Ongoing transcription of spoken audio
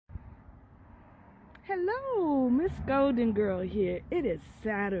Hello, Miss Golden Girl here. It is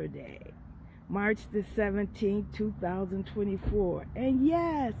Saturday, March the 17th, 2024. And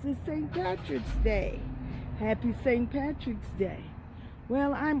yes, it's St. Patrick's Day. Happy St. Patrick's Day.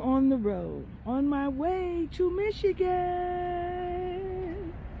 Well, I'm on the road, on my way to Michigan.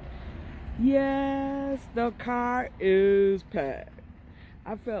 Yes, the car is packed.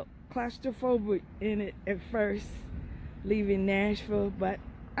 I felt claustrophobic in it at first, leaving Nashville, but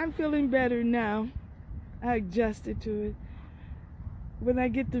I'm feeling better now. I adjusted to it. When I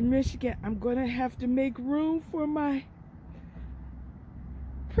get to Michigan, I'm going to have to make room for my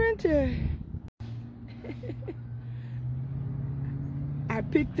printer. I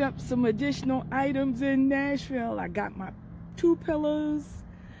picked up some additional items in Nashville. I got my 2 pillows,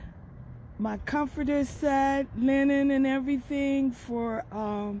 my comforter set, linen and everything for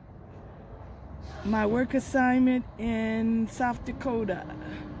my work assignment in South Dakota.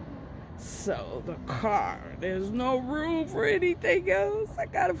 So the car, there's no room for anything else. I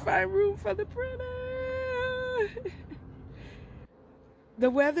gotta find room for the printer.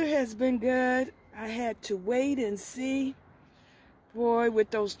 The weather has been good. I had to wait and see. Boy, with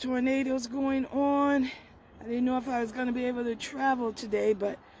those tornadoes going on, I didn't know if I was gonna be able to travel today,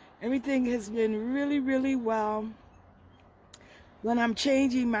 but everything has been really well. When I'm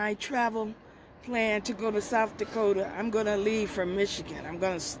changing my travel plan to go to South Dakota, I'm gonna leave from Michigan. I'm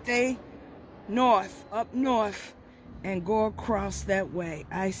gonna stay up north, and go across that way,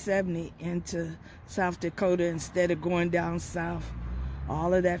 I-70 into South Dakota instead of going down south.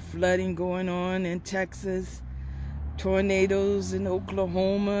 All of that flooding going on in Texas, tornadoes in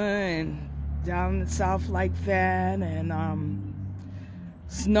Oklahoma and down south like that, and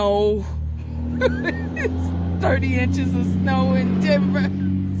snow, 30 inches of snow in Denver.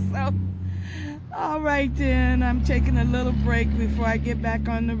 So, all right then, I'm taking a little break before I get back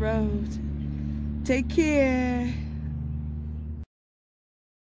on the road. Take care.